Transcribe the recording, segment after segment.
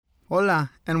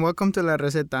Hola, and welcome to La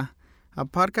Receta, a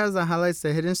podcast that highlights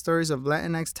the hidden stories of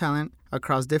Latinx talent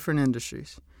across different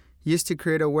industries, used to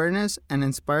create awareness and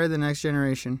inspire the next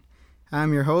generation. I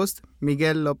am your host,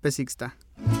 Miguel Lopez Ixta.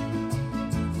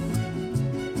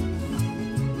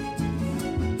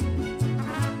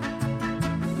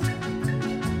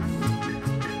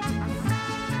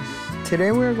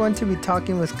 Today we are going to be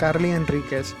talking with Karli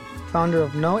Henriquez, founder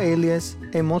of Know Alias,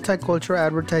 a multicultural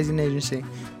advertising agency,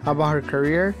 about her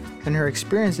career and her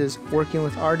experiences working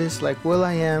with artists like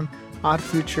Will.i.am, Odd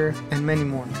Future, and many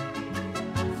more.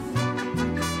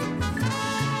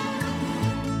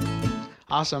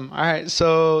 Awesome. All right.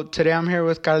 So today I'm here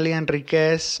with Karli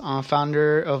Henriquez,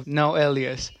 founder of Know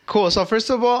Alias. Cool. So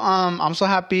first of all, I'm so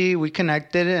happy we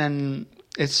connected, and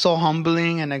it's so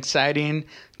humbling and exciting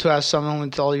to have someone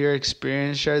with all your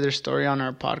experience share their story on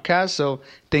our podcast. So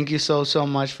thank you so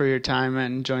much for your time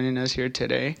and joining us here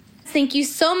today. Thank you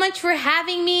so much for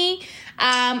having me.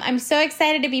 I'm so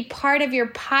excited to be part of your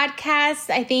podcast.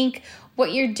 I think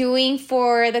what you're doing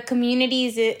for the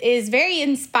communities is very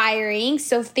inspiring.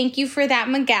 So thank you for that,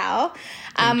 Miguel.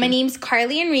 My name's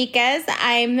Karli Henriquez.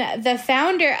 I'm the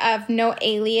founder of Know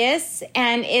Alias,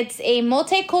 and it's a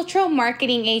multicultural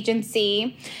marketing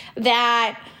agency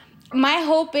that my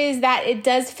hope is that it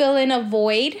does fill in a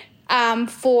void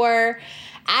for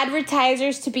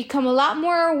advertisers to become a lot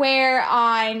more aware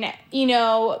on,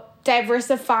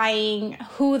 diversifying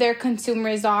who their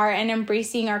consumers are and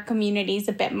embracing our communities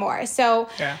a bit more. So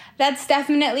that's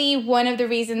definitely one of the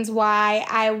reasons why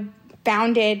I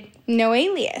founded Know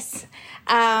Alias.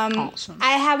 Awesome.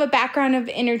 I have a background of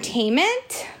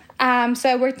entertainment. So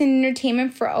I worked in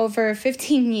entertainment for over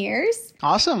 15 years.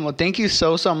 Awesome. Well, thank you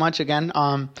so much again.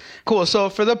 Cool. So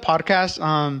for the podcast,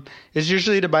 it's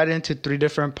usually divided into three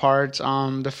different parts.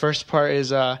 The first part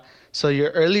is so your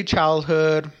early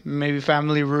childhood, maybe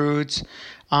family roots.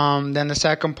 Then the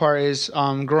second part is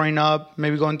growing up,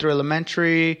 maybe going through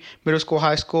elementary, middle school,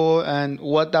 high school, and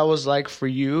what that was like for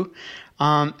you.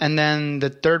 And then the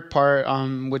third part,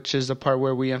 which is the part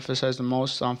where we emphasize the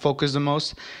most, focus the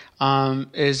most,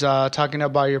 is talking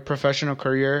about your professional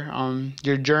career,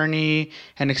 your journey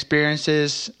and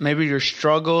experiences, maybe your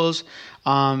struggles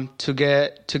to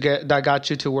get that got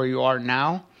you to where you are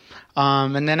now.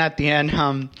 And then at the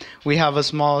end, we have a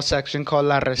small section called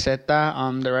La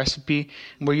Receta, the recipe,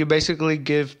 where you basically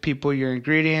give people your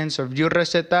ingredients or your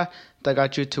receta that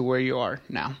got you to where you are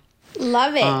now.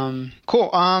 Love it. Cool.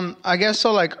 I guess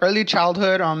so, like early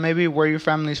childhood, maybe where your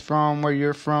family's from, where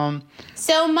you're from.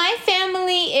 So my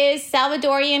family is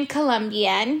Salvadorian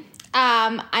Colombian.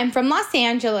 I'm from Los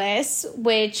Angeles,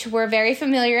 which we're very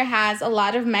familiar has a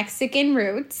lot of Mexican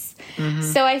roots. Mm-hmm.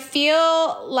 So I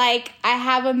feel like I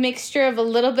have a mixture of a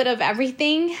little bit of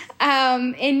everything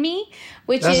in me,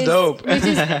 which That's is dope.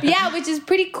 which is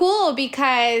pretty cool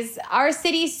because our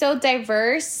city is so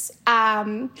diverse.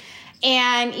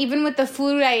 And even with the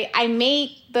food I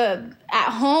make at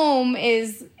home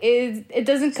is it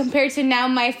doesn't compare to now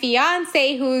my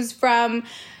fiance who's from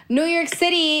New York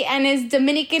City and is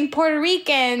Dominican Puerto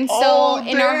Rican. So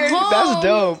in our home, that's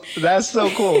dope. That's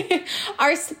so cool.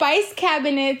 Our spice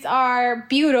cabinets are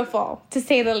beautiful, to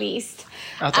say the least.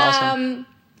 That's awesome.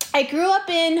 I grew up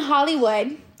in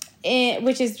Hollywood,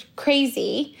 which is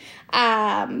crazy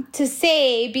to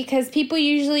say because people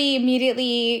usually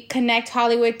immediately connect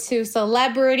Hollywood to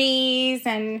celebrities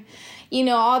and,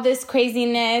 all this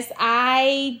craziness.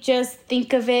 I just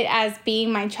think of it as being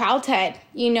my childhood.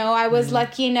 I was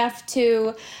lucky enough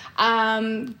to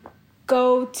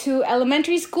go to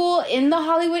elementary school in the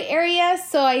Hollywood area.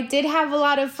 So I did have a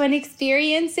lot of fun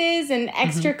experiences and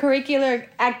extracurricular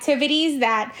activities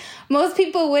that most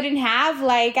people wouldn't have.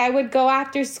 Like I would go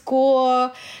after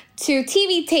school to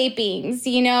TV tapings,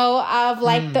 of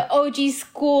like the OG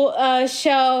school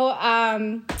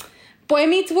show, Boy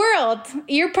Meets World.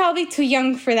 You're probably too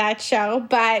young for that show,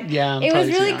 but it was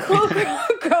really cool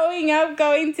growing up,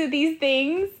 going to these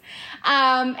things.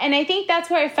 And I think that's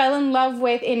where I fell in love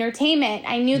with entertainment.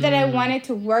 I knew that I wanted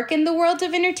to work in the world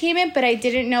of entertainment, but I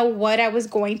didn't know what I was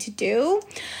going to do.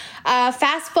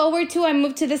 Fast forward to I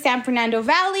moved to the San Fernando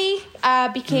Valley,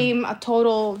 became a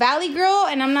total Valley girl,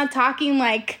 and I'm not talking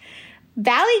like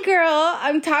Valley girl.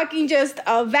 I'm talking just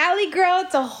a Valley girl.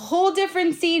 It's a whole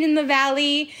different scene in the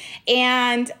Valley.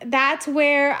 And that's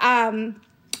where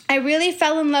I really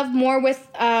fell in love more with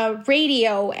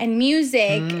radio and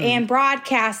music and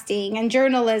broadcasting and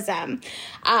journalism.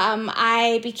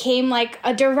 I became like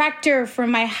a director for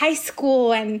my high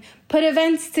school and put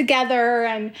events together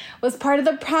and was part of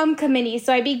the prom committee.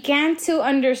 So I began to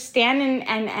understand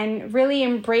and really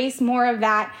embrace more of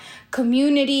that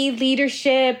community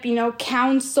leadership,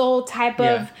 council type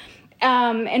of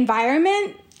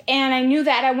environment. And I knew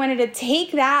that I wanted to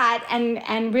take that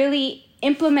and really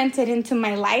implement it into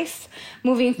my life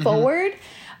moving forward.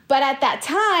 But at that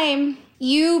time,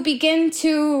 you begin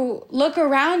to look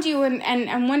around you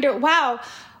and wonder, wow,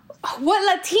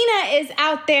 what Latina is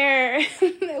out there?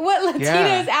 What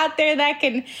Latina is out there that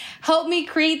can help me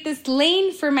create this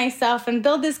lane for myself and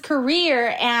build this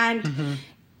career? And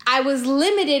I was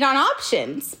limited on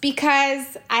options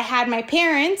because I had my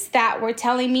parents that were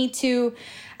telling me to,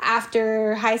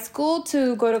 after high school,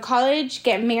 to go to college,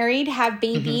 get married, have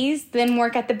babies, then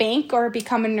work at the bank or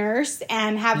become a nurse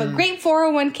and have a great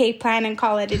 401k plan and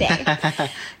call it a day.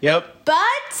 Yep.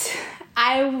 But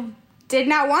I did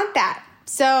not want that.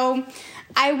 So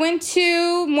I went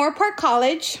to Moore Park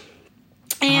College,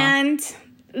 and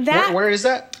that... Where is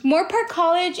that? Moore Park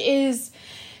College is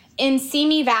in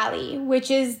Simi Valley,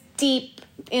 which is deep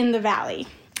in the valley.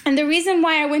 And the reason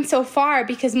why I went so far,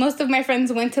 because most of my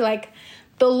friends went to like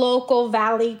the local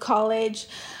valley college.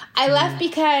 I left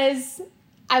because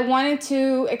I wanted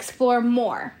to explore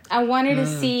more. I wanted to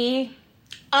see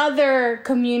other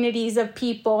communities of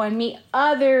people and meet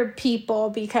other people,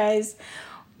 because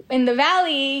in the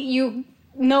valley, you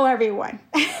know everyone.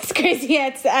 As crazy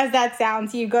as that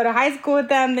sounds. You go to high school with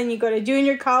them, then you go to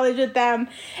junior college with them.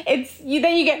 Then you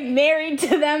get married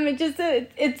to them.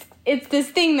 It's this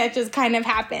thing that just kind of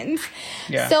happens.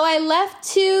 Yeah. So I left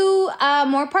to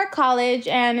Moore Park College,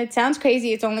 and it sounds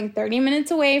crazy. It's only 30 minutes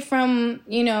away from,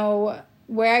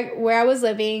 where I was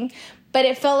living, but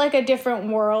it felt like a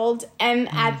different world. And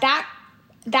at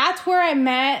that's where I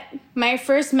met my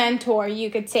first mentor, you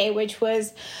could say, which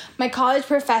was my college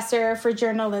professor for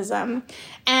journalism.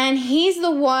 And he's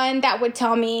the one that would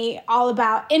tell me all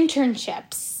about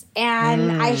internships.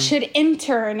 And I should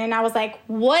intern. And I was like,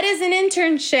 what is an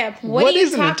internship? What are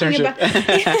you talking about?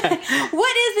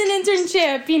 What is an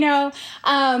internship?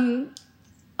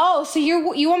 Oh, so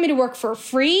you want me to work for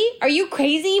free? Are you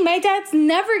crazy? My dad's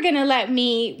never going to let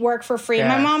me work for free. Yeah.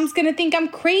 My mom's going to think I'm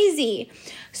crazy.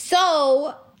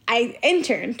 So I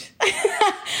interned.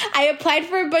 I applied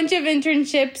for a bunch of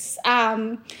internships,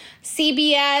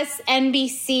 CBS,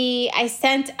 NBC. I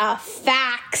sent a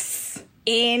fax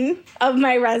in of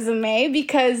my resume,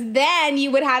 because then you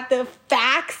would have to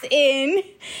fax in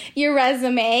your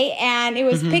resume, and it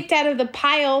was picked out of the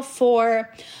pile for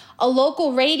a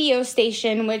local radio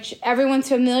station, which everyone's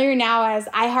familiar now as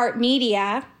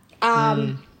iHeartMedia.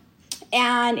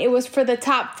 And it was for the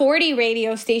top 40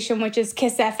 radio station, which is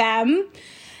Kiss FM,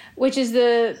 which is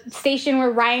the station where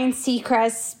Ryan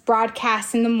Seacrest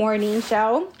broadcasts in the morning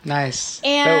show. Nice.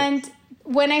 And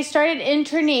when I started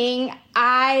interning,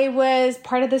 I was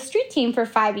part of the street team for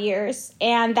 5 years.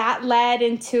 And that led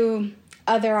into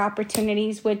other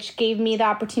opportunities, which gave me the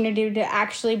opportunity to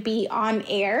actually be on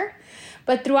air.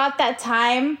 But throughout that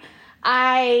time,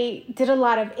 I did a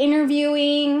lot of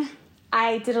interviewing.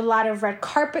 I did a lot of red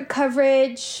carpet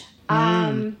coverage.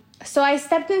 So I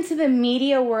stepped into the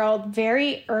media world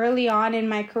very early on in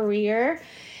my career.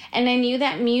 And I knew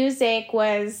that music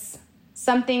was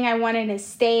something I wanted to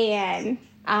stay in.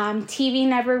 TV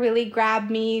never really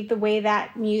grabbed me the way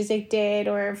that music did,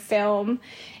 or film.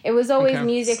 It was always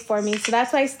music for me. So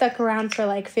that's why I stuck around for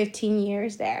like 15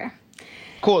 years there.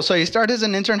 Cool. So you started as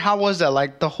an intern. How was that?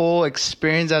 Like the whole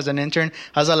experience as an intern,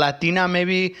 as a Latina,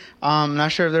 maybe. I'm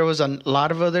not sure if there was a lot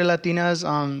of other Latinas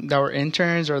that were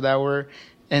interns or that were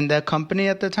in that company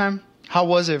at the time. How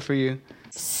was it for you?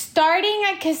 Starting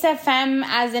at Kiss FM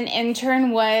as an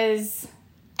intern was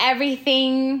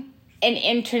everything an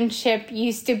internship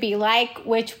used to be like,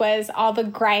 which was all the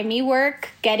grimy work,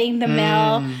 getting the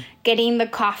mail, getting the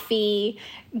coffee,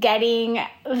 getting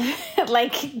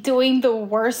doing the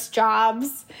worst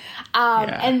jobs.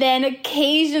 And then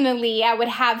occasionally I would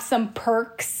have some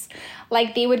perks.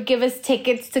 Like they would give us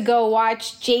tickets to go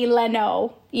watch Jay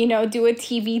Leno, do a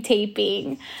TV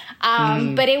taping.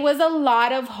 But it was a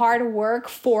lot of hard work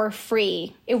for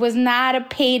free. It was not a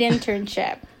paid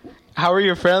internship. How were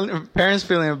your parents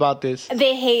feeling about this?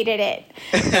 They hated it.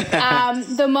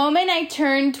 The moment I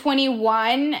turned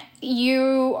 21,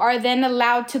 you are then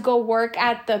allowed to go work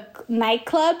at the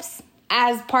nightclubs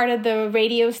as part of the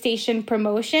radio station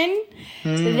promotion.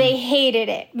 They hated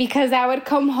it because I would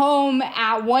come home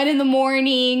at 1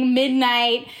 a.m,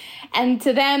 midnight, and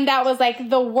to them that was like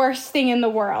the worst thing in the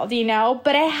world,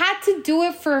 But I had to do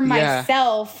it for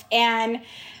myself, and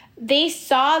they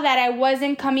saw that I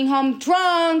wasn't coming home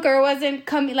drunk or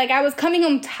I was coming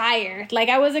home tired. Like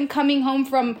I wasn't coming home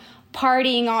from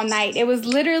partying all night. It was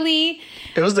literally...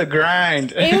 It was the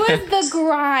grind. It was the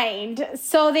grind.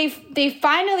 So they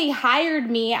finally hired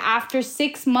me after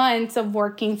 6 months of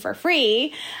working for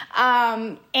free,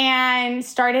 and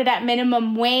started at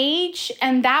minimum wage.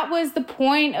 And that was the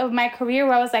point of my career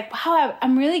where I was like, wow,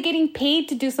 I'm really getting paid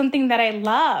to do something that I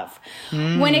love.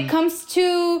 When it comes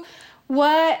to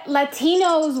what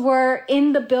Latinos were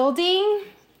in the building,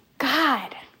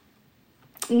 God,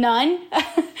 none.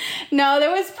 No,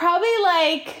 there was probably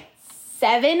like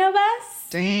 7 of us.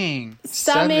 Dang.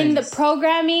 Some 7. in the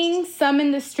programming, some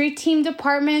in the street team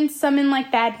department, some in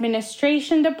like the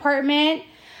administration department.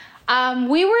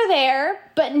 We were there,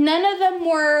 but none of them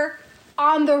were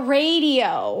on the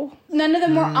radio. None of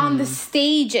them were on the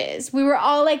stages. We were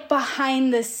all like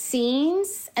behind the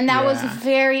scenes. And that was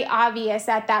very obvious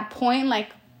at that point. Like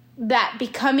that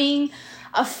becoming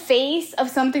a face of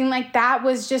something like that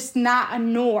was just not a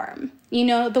norm, you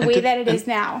know, the way that it is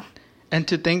now. And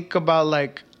to think about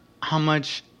like how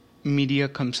much media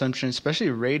consumption, especially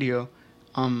radio,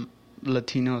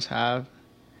 Latinos have,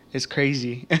 is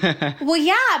crazy. Well,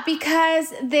 yeah,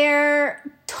 because their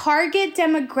target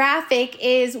demographic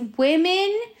is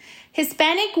women,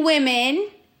 Hispanic women,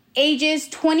 ages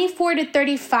 24 to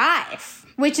 35,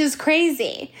 which is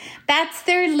crazy. That's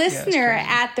their listener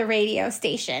at the radio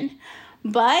station.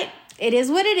 But it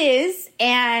is what it is.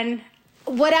 And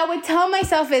what I would tell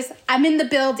myself is, I'm in the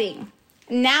building.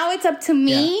 Now it's up to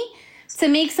me to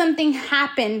make something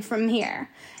happen from here.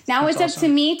 Now it's up to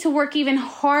me to work even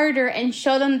harder and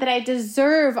show them that I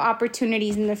deserve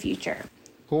opportunities in the future.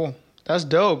 Cool. That's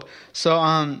dope.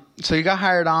 So so you got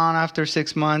hired on after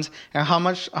 6 months. And how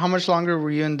much longer were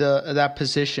you in that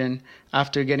position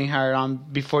after getting hired on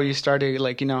before you started,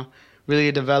 like, you know,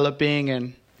 really developing?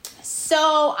 And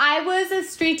so I was a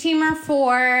street teamer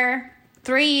for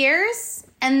 3 years,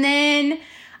 and then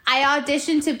I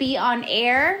auditioned to be on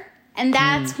air, and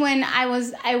that's when I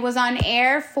was on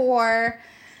air for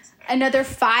another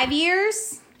 5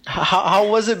 years. How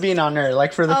was it being on air,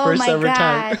 like for the first ever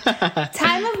time?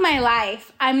 Time of my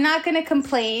life. I'm not going to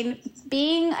complain.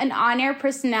 Being an on-air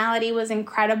personality was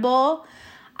incredible.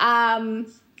 At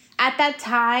that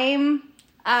time,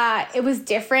 it was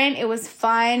different. It was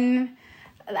fun.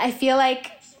 I feel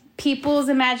like people's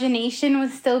imagination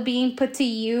was still being put to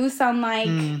use on like,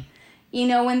 you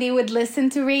know, when they would listen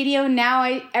to radio.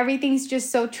 Now everything's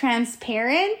just so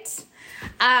transparent.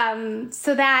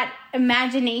 So that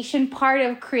imagination part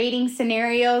of creating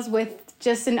scenarios with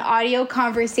just an audio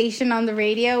conversation on the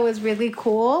radio was really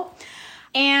cool.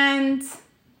 And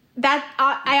that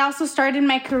I also started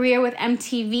my career with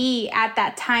MTV at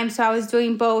that time. So I was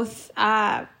doing both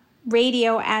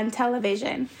radio and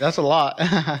television. That's a lot.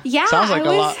 Yeah. Sounds like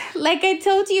a lot. Like I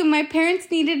told you, my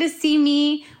parents needed to see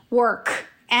me work.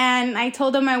 And I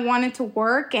told them I wanted to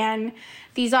work, and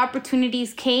these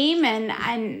opportunities came, and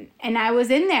I was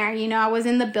in there. You know, I was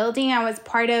in the building. I was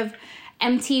part of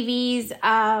MTV's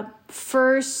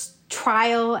first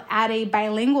trial at a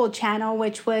bilingual channel,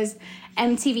 which was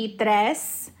MTV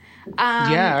Tres.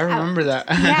 Yeah, I remember that.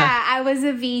 Yeah, I was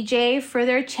a VJ for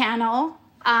their channel.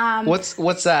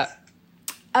 What's that?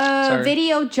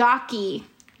 Video jockey.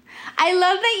 I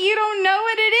love that you don't know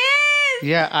what it is.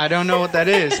 Yeah, I don't know what that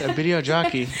is. A video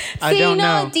jockey. So I don't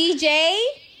know. DJ?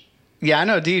 Yeah, I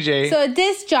know DJ. So a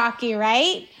disc jockey,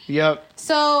 right? Yep.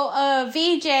 So a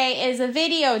VJ is a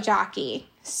video jockey.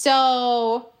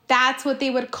 So that's what they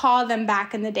would call them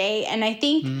back in the day. And I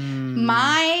think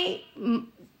my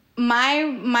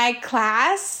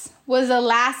class was the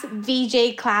last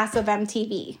VJ class of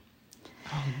MTV.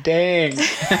 Oh, dang.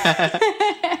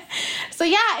 So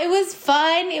yeah, it was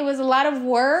fun. It was a lot of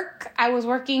work. I was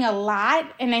working a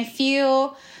lot, and I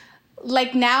feel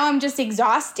like now I'm just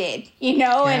exhausted, you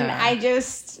know, and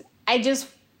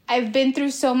I've been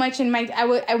through so much in my,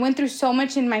 I went through so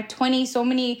much in my 20s, so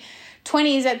many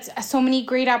 20s, that's so many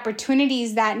great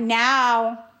opportunities that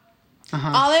now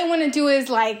all I want to do is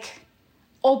like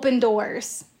open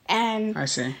doors. And I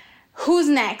see. Who's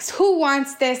next? Who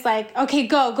wants this? Like, okay,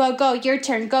 go, your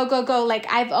turn, go.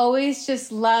 Like, I've always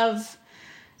just loved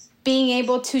being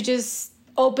able to just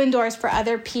open doors for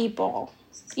other people,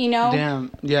 you know?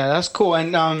 Damn. Yeah, that's cool.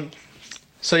 And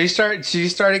so you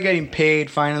started getting paid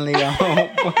finally. Yeah.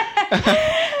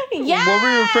 What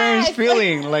were your parents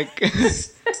feeling? Like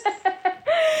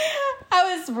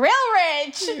I was real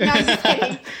rich. No, I'm just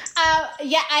kidding.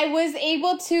 Yeah, I was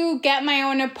able to get my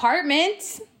own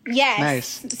apartment. Yes.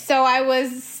 Nice. So I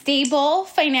was stable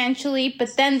financially, but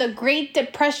then the Great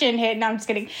Depression hit. No, I'm just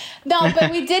kidding. No,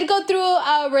 but we did go through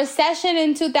a recession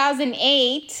in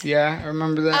 2008. Yeah, I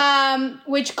remember that.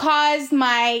 Which caused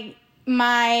my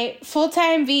my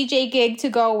full-time VJ gig to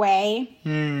go away.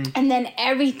 And then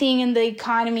everything in the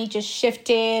economy just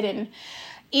shifted, and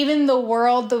even the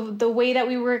world, the way that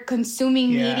we were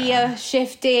consuming media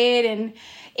shifted, and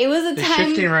it was a time...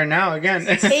 shifting right now again.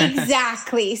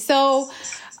 Exactly. So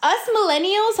us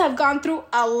millennials have gone through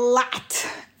a lot.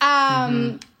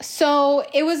 So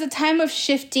it was a time of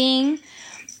shifting,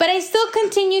 but I still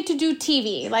continue to do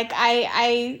TV. Like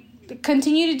I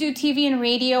continue to do TV and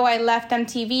radio. I left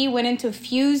MTV, went into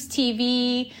Fuse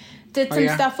TV, did some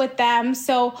stuff with them.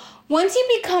 So once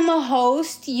you become a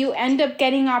host, you end up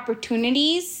getting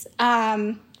opportunities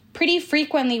pretty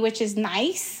frequently, which is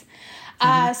nice.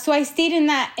 So I stayed in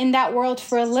that world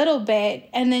for a little bit,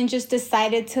 and then just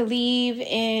decided to leave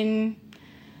in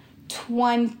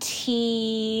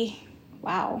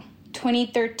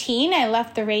 2013. I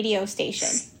left the radio station.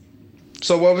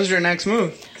 So what was your next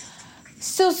move?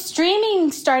 So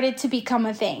streaming started to become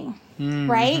a thing,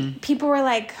 right? People were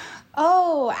like,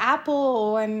 oh,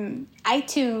 Apple and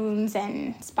iTunes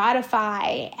and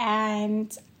Spotify.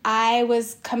 And I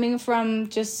was coming from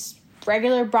just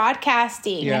regular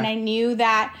broadcasting. And I knew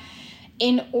that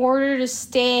in order to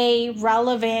stay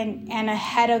relevant and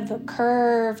ahead of the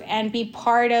curve and be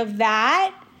part of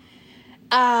that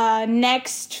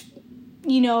next,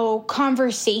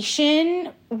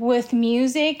 conversation with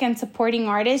music and supporting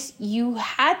artists, you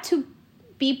had to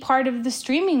be part of the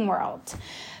streaming world.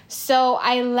 So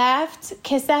I left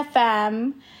Kiss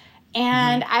FM,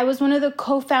 and I was one of the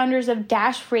co-founders of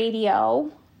Dash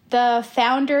Radio. The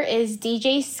founder is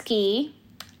DJ Ski.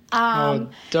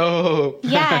 Dope.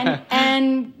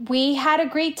 and we had a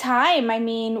great time. I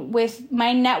mean, with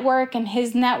my network and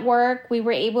his network, we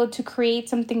were able to create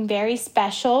something very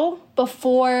special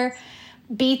before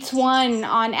Beats One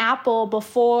on Apple,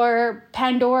 before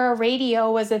Pandora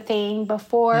Radio was a thing,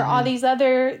 before all these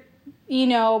other,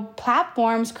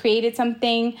 platforms created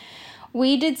something.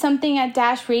 We did something at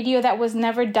Dash Radio that was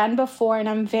never done before, and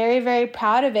I'm very, very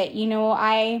proud of it.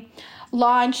 I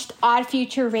launched Odd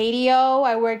Future Radio.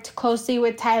 I worked closely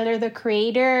with Tyler, the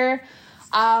creator.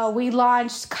 We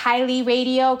launched Kylie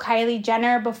Radio, Kylie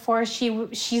Jenner, before she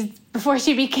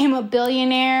became a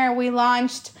billionaire. We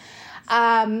launched.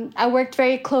 I worked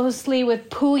very closely with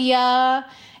Puya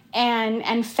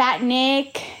and Fat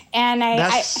Nick, and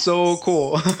that's so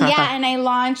cool. And I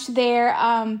launched their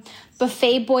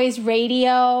Buffet Boys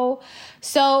Radio.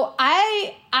 So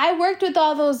I worked with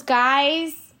all those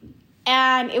guys.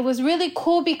 And it was really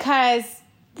cool because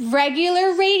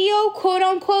regular radio, quote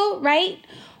unquote, right,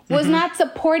 was not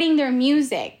supporting their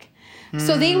music.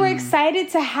 So they were excited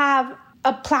to have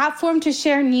a platform to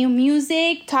share new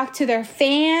music, talk to their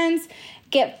fans,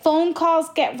 get phone calls,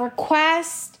 get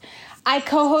requests. I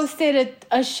co-hosted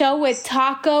a show with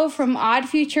Taco from Odd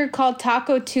Future called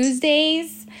Taco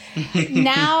Tuesdays.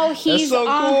 Now he's That's so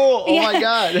cool. Oh my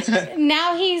God.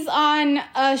 Now he's on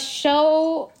a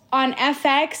show on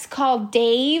FX called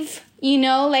Dave.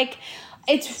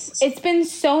 It's been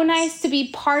so nice to be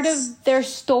part of their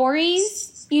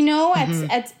stories, in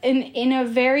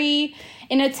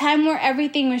a time where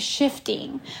everything was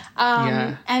shifting,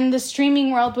 and the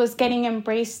streaming world was getting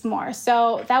embraced more.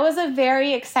 So that was a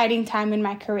very exciting time in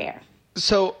my career.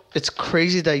 So it's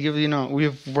crazy that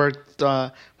we've worked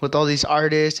with all these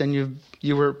artists, and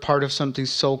you were part of something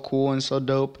so cool and so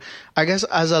dope. I guess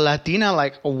as a Latina,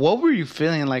 like, what were you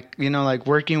feeling like,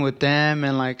 working with them?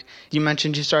 And like you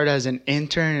mentioned, you started as an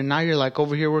intern, and now you're like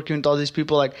over here working with all these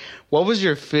people. Like, what was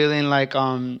your feeling like,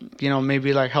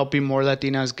 maybe like helping more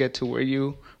Latinas get to where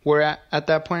you were at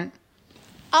that point?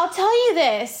 I'll tell you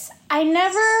this. I'll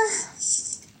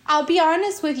be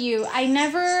honest with you.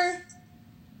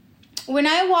 When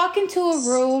I walk into a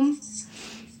room,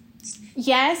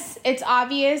 yes, it's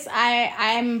obvious.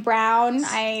 I'm brown.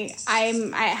 I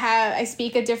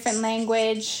speak a different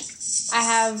language. I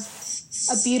have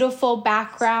a beautiful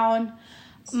background.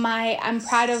 I'm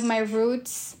proud of my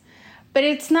roots, but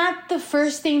it's not the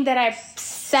first thing that I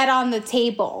set on the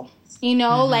table.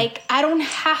 Like, I don't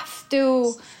have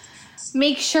to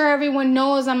make sure everyone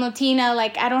knows I'm Latina.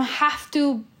 Like, I don't have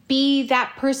to be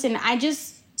that person. I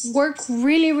just work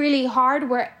really, really hard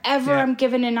wherever I'm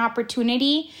given an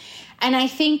opportunity. And I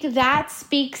think that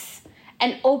speaks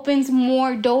and opens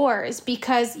more doors,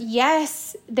 because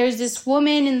yes, there's this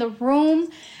woman in the room,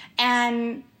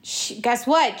 and guess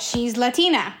what? She's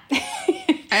Latina.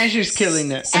 And she's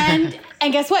killing it. and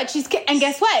guess what? She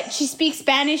speaks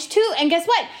Spanish too. And guess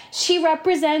what? She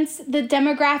represents the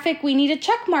demographic we need a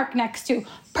check mark next to.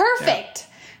 Perfect. Yeah.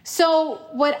 So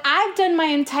what I've done my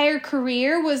entire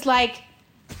career was like,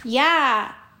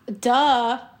 yeah,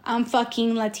 duh, I'm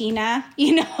fucking Latina,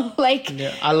 Yeah,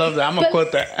 I love that. I'm gonna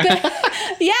quote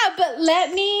that. Yeah, but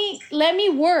let me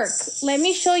work. Let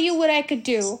me show you what I could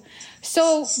do.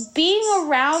 So being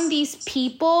around these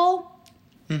people,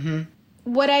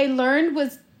 what I learned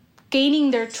was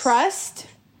gaining their trust.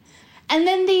 And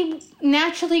then they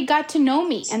naturally got to know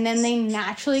me. And then they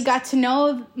naturally got to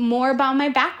know more about my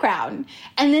background.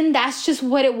 And then that's just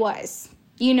what it was.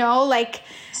 You know, like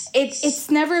it's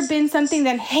never been something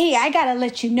that, hey, I got to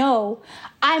let you know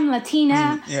I'm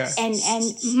Latina. And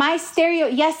my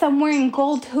yes, I'm wearing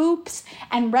gold hoops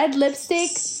and red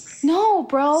lipstick. No,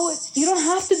 bro, you don't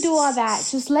have to do all that.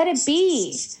 Just let it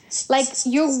be. Like,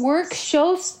 your work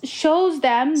shows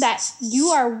them that you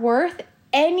are worth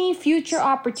any future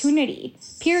opportunity,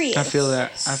 period. I feel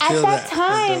that. At that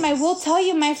time, I will tell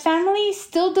you, my family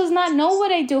still does not know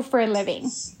what I do for a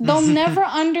living. They'll never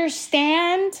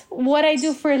understand what I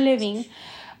do for a living.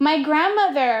 My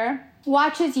grandmother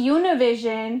watches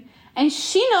Univision, and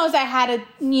she knows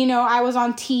I was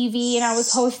on TV and I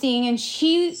was hosting, and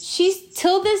she's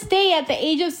till this day at the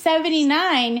age of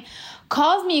 79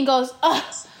 calls me and goes, ugh,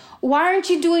 why aren't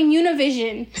you doing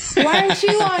Univision? Why aren't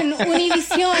you on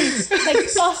Univision? Like,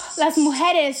 oh, las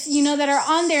mujeres, that are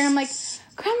on there. And I'm like,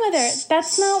 grandmother,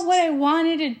 that's not what I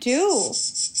wanted to do.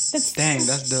 Dang,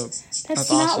 that's dope. That's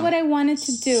not awesome. What I wanted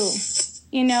to do,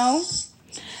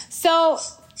 So,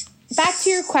 back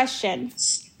to your question.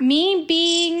 Me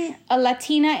being a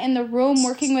Latina in the room,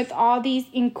 working with all these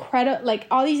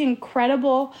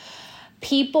incredible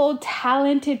people,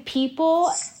 talented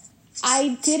people,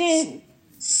 I didn't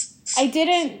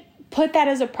put that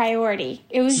as a priority.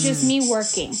 It was just me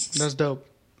working. That's dope.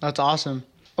 That's awesome.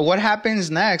 What happens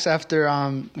next after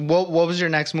what was your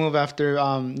next move after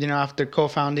after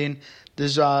co-founding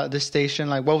this station?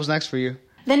 Like, what was next for you?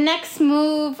 The next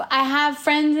move, I have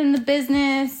friends in the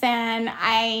business, and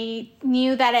I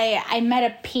knew that I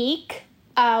met a peak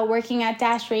working at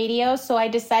Dash Radio, so I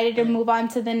decided to move on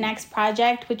to the next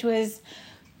project, which was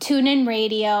TuneIn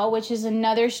Radio, which is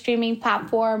another streaming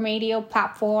platform, radio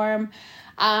platform.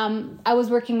 I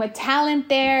was working with talent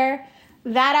there.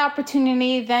 That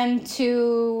opportunity led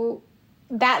to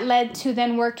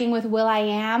working with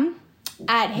Will.i.am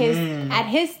at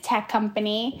his tech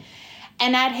company.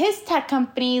 And at his tech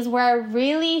company is where I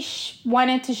really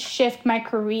wanted to shift my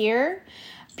career,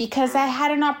 because I had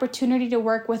an opportunity to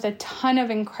work with a ton of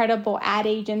incredible ad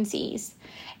agencies.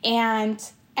 And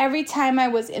every time I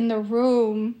was in the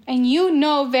room, and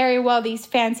very well these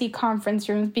fancy conference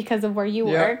rooms because of where you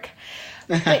work,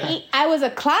 but I was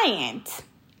a client.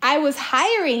 I was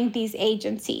hiring these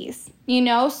agencies,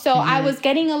 so I was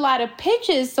getting a lot of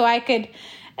pitches so I could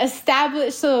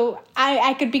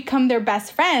I could become their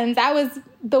best friends. I was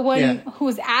the one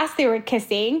whose ass they were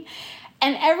kissing.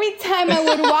 And every time I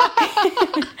would walk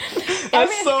in...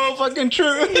 That's so fucking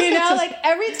true.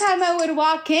 Every time I would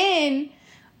walk in,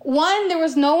 one, there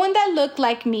was no one that looked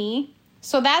like me.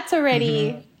 So that's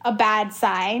already a bad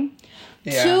sign.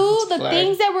 Yeah, two, the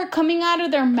things that were coming out of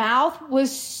their mouth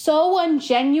was so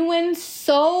ungenuine,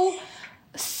 so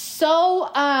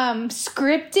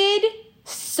scripted,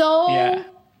 so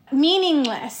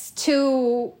meaningless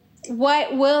to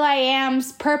what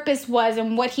Will.i.am's purpose was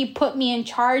and what he put me in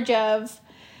charge of.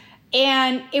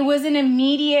 And it was an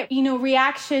immediate,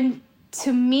 reaction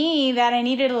to me that I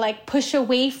needed to push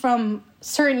away from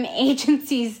certain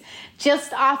agencies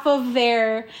just off of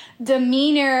their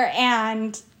demeanor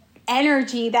and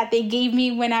energy that they gave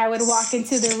me when I would walk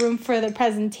into the room for the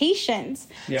presentations.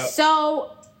 Yep.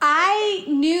 So I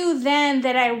knew then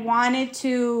that I wanted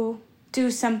to do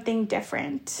something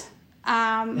different.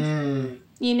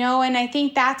 And I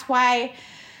think that's why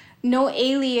Know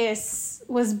Alias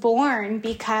was born,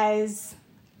 because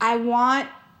I want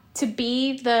to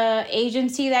be the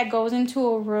agency that goes into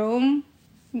a room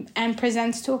and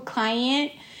presents to a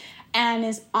client and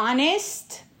is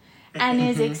honest and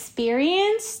is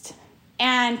experienced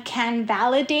and can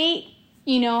validate,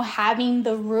 having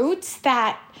the roots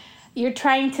that you're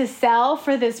trying to sell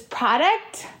for this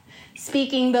product,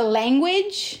 speaking the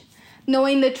language,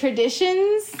 knowing the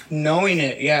traditions. Knowing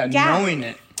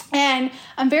it. And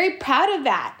I'm very proud of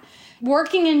that.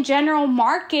 Working in general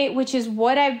market, which is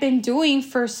what I've been doing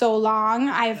for so long.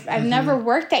 I've never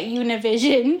worked at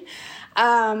Univision.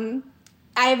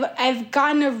 I've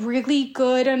gotten a really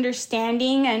good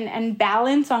understanding and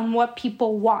balance on what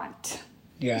people want.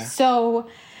 Yeah. So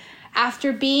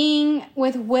after being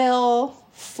with Will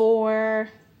for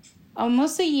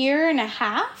almost a year and a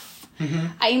half,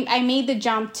 I made the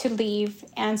jump to leave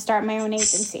and start my own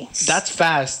agency. That's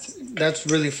fast. That's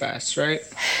really fast, right?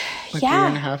 A year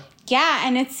and a half. Yeah,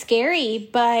 and it's scary,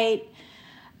 but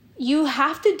you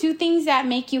have to do things that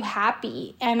make you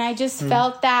happy. And I just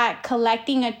felt that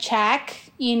collecting a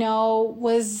check, I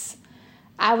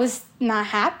was not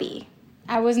happy.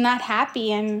 I was not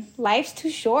happy, and life's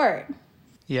too short.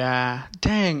 Yeah.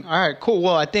 Dang. All right, cool.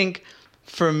 Well, I think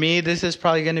for me, this is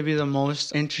probably going to be the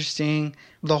most interesting,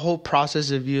 the whole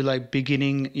process of you like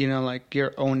beginning, like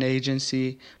your own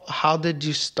agency. How did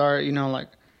you start,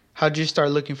 how did you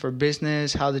start looking for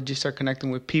business? How did you start connecting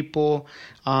with people?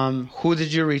 Who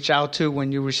did you reach out to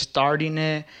when you were starting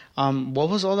it? What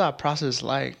was all that process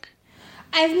like?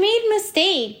 I've made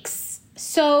mistakes.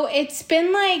 So it's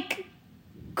been like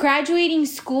graduating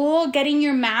school, getting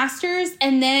your master's,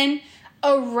 and then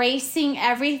erasing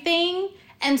everything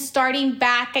and starting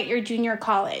back at your junior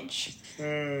college.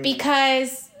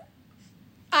 Because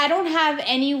I don't have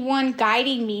anyone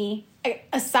guiding me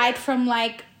aside from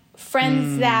like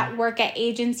friends that work at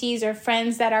agencies or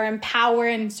friends that are in power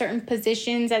in certain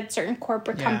positions at certain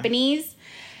corporate companies.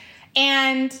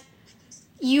 And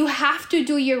you have to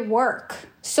do your work.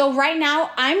 So right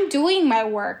now I'm doing my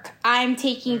work. I'm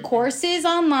taking courses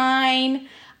online.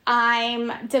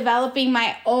 I'm developing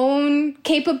my own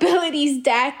capabilities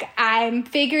deck. I'm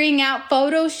figuring out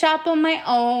Photoshop on my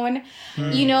own.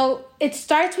 It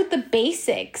starts with the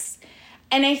basics.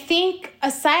 And I think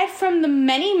aside from the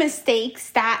many mistakes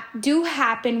that do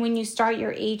happen when you start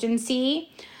your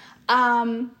agency,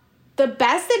 the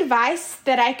best advice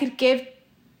that I could give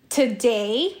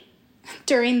today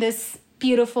during this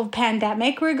beautiful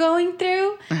pandemic we're going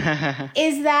through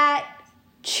is that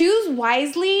choose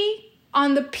wisely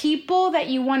on the people that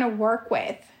you want to work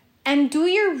with, and do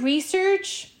your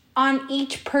research on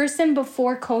each person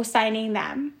before co-signing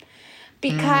them.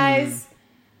 Because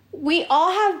we all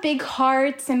have big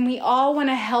hearts and we all want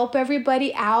to help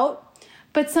everybody out,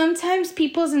 but sometimes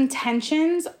people's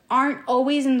intentions aren't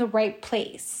always in the right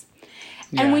place.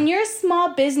 Yeah. And when you're a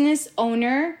small business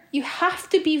owner, you have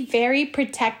to be very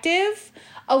protective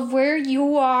of where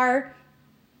you are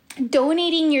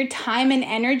donating your time and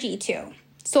energy to.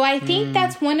 So I think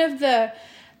that's one of the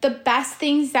best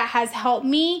things that has helped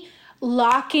me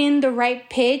lock in the right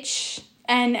pitch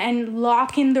and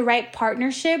lock in the right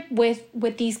partnership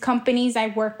with these companies I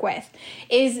work with,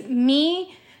 is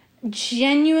me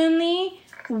genuinely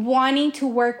wanting to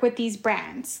work with these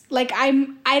brands. Like I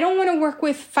don't want to work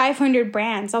with 500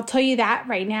 brands. I'll tell you that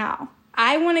right now.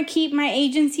 I want to keep my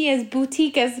agency as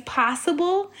boutique as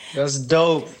possible. That's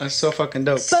dope. That's so fucking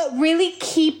dope. But really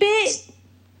keep it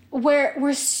where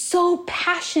we're so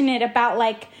passionate about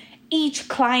like each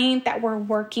client that we're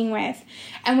working with.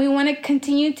 And we want to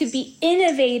continue to be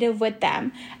innovative with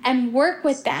them and work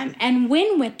with them and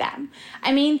win with them.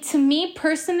 I mean, to me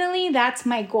personally, that's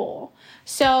my goal.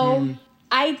 So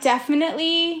I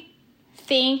definitely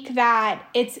think that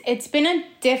it's been a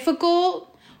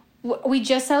difficult, we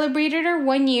just celebrated our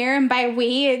 1 year, and by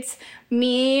we, it's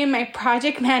me and my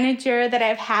project manager that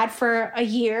I've had for a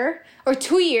year or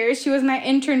 2 years. She was my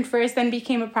intern first, then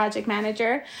became a project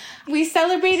manager. We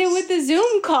celebrated with a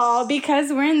Zoom call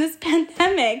because we're in this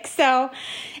pandemic. So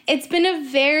it's been a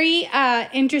very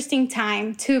interesting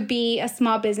time to be a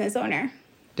small business owner.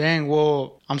 Dang,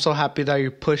 well, I'm so happy that you're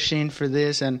pushing for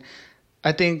this. And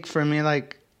I think for me,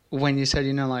 like when you said,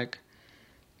 like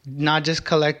not just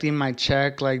collecting my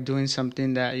check, like doing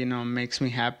something that, makes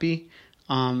me happy.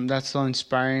 That's so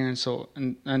inspiring and so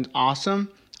and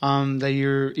awesome. That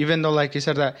you're, even though like you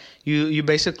said that you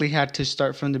basically had to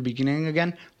start from the beginning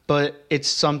again, but it's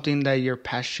something that you're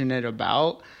passionate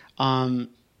about. I'm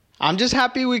just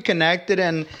happy we connected.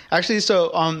 And actually,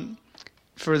 so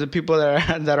for the people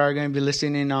that are going to be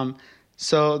listening,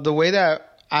 so the way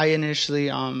that I initially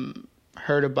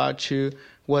heard about you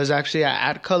was actually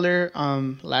at AdColor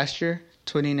last year,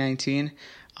 2019,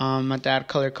 at the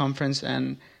AdColor conference,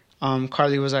 and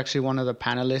Karli was actually one of the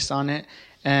panelists on it.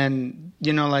 And,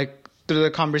 like through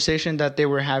the conversation that they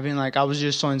were having, like I was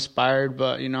just so inspired,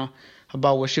 but,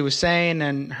 about what she was saying,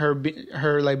 and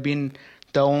her like being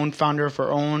the own founder of her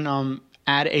own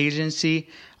ad agency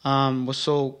was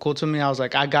so cool to me. I was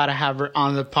like, I got to have her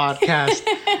on the podcast.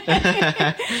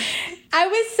 I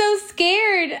was so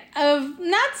scared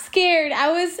not scared.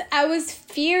 I was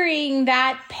fearing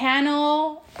that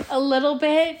panel a little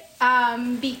bit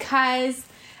because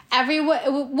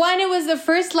it was the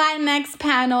first Latinx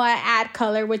panel at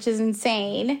AdColor, which is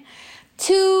insane.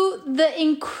 To the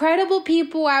incredible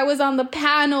people I was on the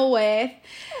panel with.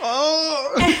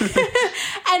 Oh.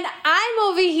 And I'm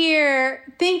over here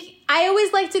I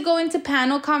always like to go into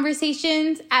panel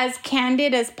conversations as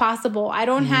candid as possible. I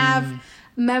don't have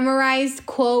memorized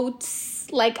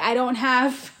quotes. Like I don't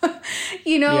have,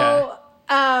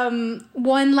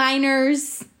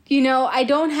 one-liners. I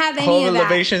don't have any whole of that.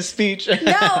 elevation speech. No,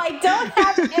 I don't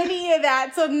have any of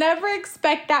that. So never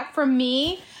expect that from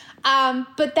me.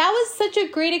 But that was such a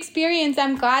great experience.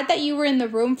 I'm glad that you were in the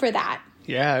room for that.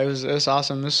 Yeah, it was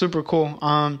awesome. It was super cool.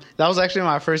 That was actually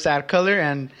my first ad color,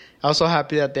 and I was so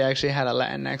happy that they actually had a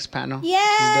Latinx panel.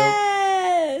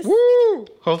 Yes. Woo!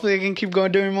 Hopefully, I can keep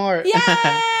going doing more.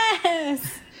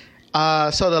 Yes.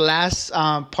 So the last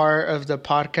part of the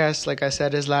podcast, like I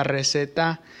said, is la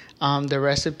receta, the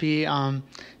recipe.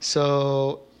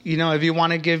 So if you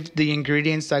want to give the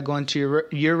ingredients that go into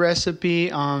your recipe,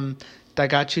 that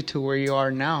got you to where you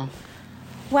are now.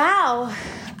 Wow.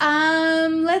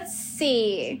 Let's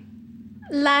see.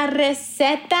 La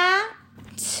receta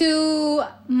to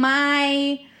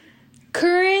my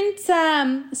current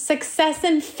success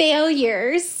and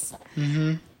failures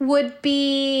would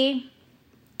be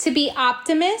to be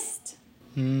optimist.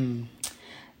 Being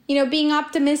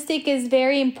optimistic is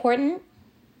very important.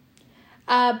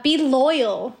 Be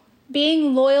loyal.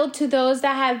 Being loyal to those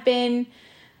that have been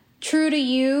true to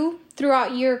you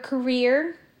throughout your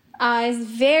career is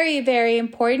very, very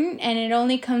important, and it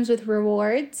only comes with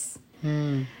rewards.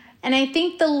 And I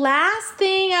think the last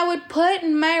thing I would put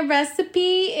in my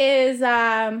recipe is,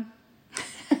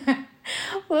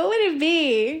 what would it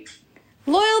be?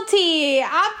 Loyalty,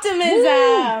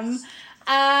 optimism,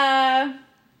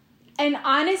 and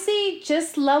honestly,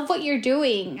 just love what you're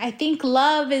doing. I think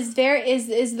love is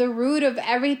the root of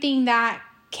everything that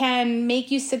can make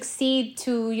you succeed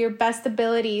to your best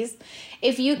abilities.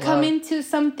 If you come into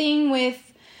something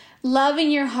with love in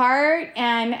your heart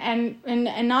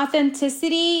and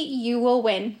authenticity, you will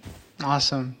win.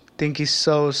 Awesome. Thank you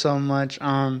so much.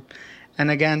 And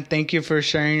again, thank you for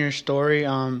sharing your story.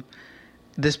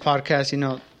 This podcast,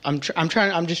 I'm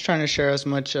just trying to share as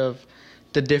much of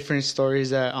the different stories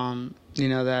that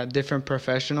that different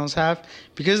professionals have,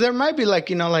 because there might be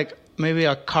maybe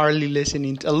a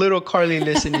little Karli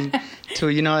listening to,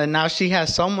 and now she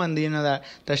has someone, that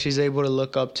she's able to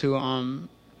look up to.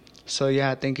 So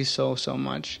yeah, thank you so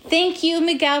much. Thank you,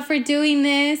 Miguel, for doing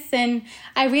this. And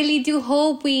I really do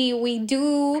hope we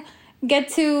do get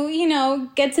to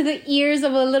the ears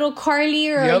of a little Karli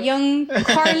or a young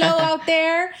Carlo out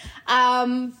there.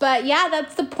 But yeah,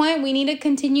 that's the point. We need to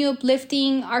continue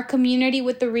uplifting our community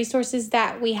with the resources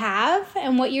that we have.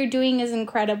 And what you're doing is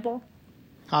incredible.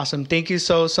 Awesome. Thank you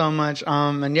so much.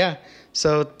 And yeah,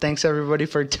 so thanks everybody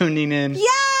for tuning in.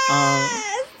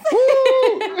 Yes!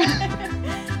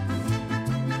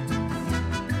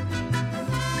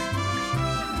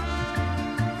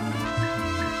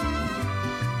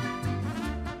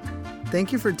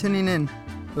 Thank you for tuning in.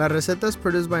 La Receta is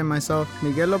produced by myself,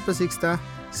 Miguel Lopez Ixta,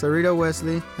 Sarita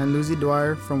Wesley, and Lucy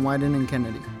Dwyer from Wyden and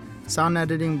Kennedy. Sound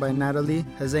editing by Natalie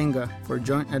Hazenga for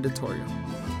Joint Editorial.